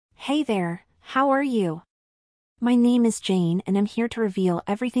Hey there, how are you? My name is Jane and I'm here to reveal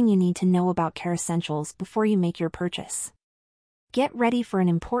everything you need to know about Kerassentials before you make your purchase. Get ready for an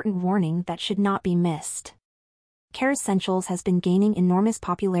important warning that should not be missed. Kerassentials has been gaining enormous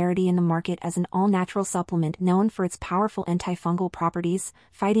popularity in the market as an all-natural supplement known for its powerful antifungal properties,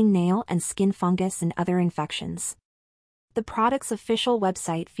 fighting nail and skin fungus and other infections. The product's official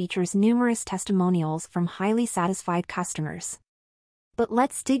website features numerous testimonials from highly satisfied customers. But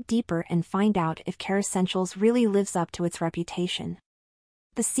let's dig deeper and find out if Kerassentials really lives up to its reputation.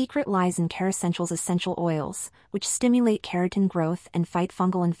 The secret lies in Kerassentials essential oils, which stimulate keratin growth and fight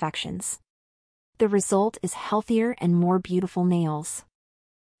fungal infections. The result is healthier and more beautiful nails.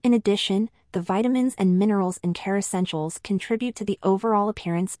 In addition, the vitamins and minerals in Kerassentials contribute to the overall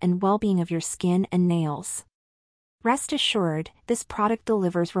appearance and well-being of your skin and nails. Rest assured, this product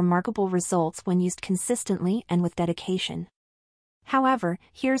delivers remarkable results when used consistently and with dedication. However,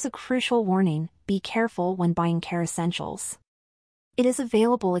 here's a crucial warning: be careful when buying Kerassentials. It is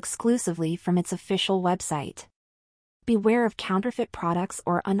available exclusively from its official website. Beware of counterfeit products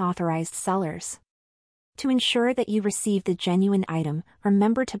or unauthorized sellers. To ensure that you receive the genuine item,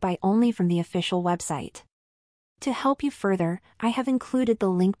 remember to buy only from the official website. To help you further, I have included the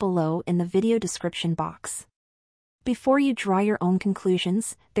link below in the video description box. Before you draw your own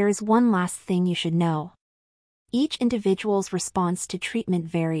conclusions, there is one last thing you should know. Each individual's response to treatment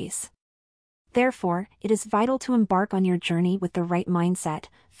varies. Therefore, it is vital to embark on your journey with the right mindset,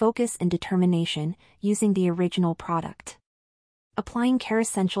 focus and determination, using the original product. Applying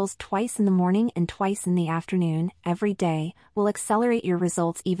Kerassentials twice in the morning and twice in the afternoon, every day, will accelerate your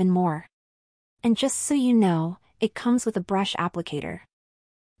results even more. And just so you know, it comes with a brush applicator.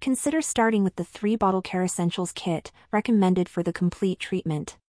 Consider starting with the 3-bottle Kerassentials kit, recommended for the complete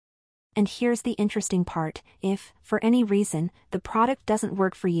treatment. And here's the interesting part: if, for any reason, the product doesn't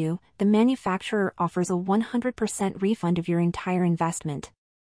work for you, the manufacturer offers a 100% refund of your entire investment.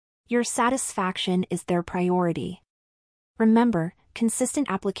 Your satisfaction is their priority. Remember, consistent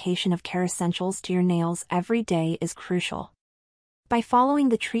application of Kerassentials to your nails every day is crucial. By following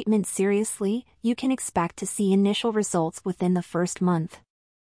the treatment seriously, you can expect to see initial results within the first month.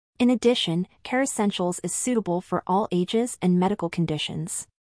 In addition, Kerassentials is suitable for all ages and medical conditions.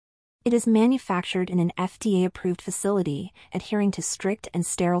 It is manufactured in an FDA-approved facility, adhering to strict and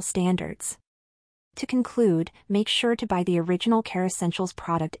sterile standards. To conclude, make sure to buy the original Kerassentials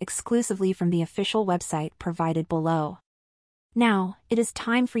product exclusively from the official website provided below. Now, it is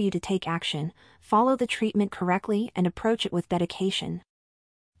time for you to take action, follow the treatment correctly and approach it with dedication.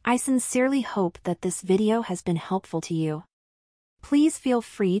 I sincerely hope that this video has been helpful to you. Please feel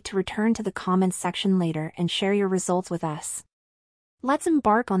free to return to the comments section later and share your results with us. Let's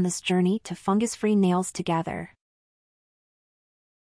embark on this journey to fungus-free nails together.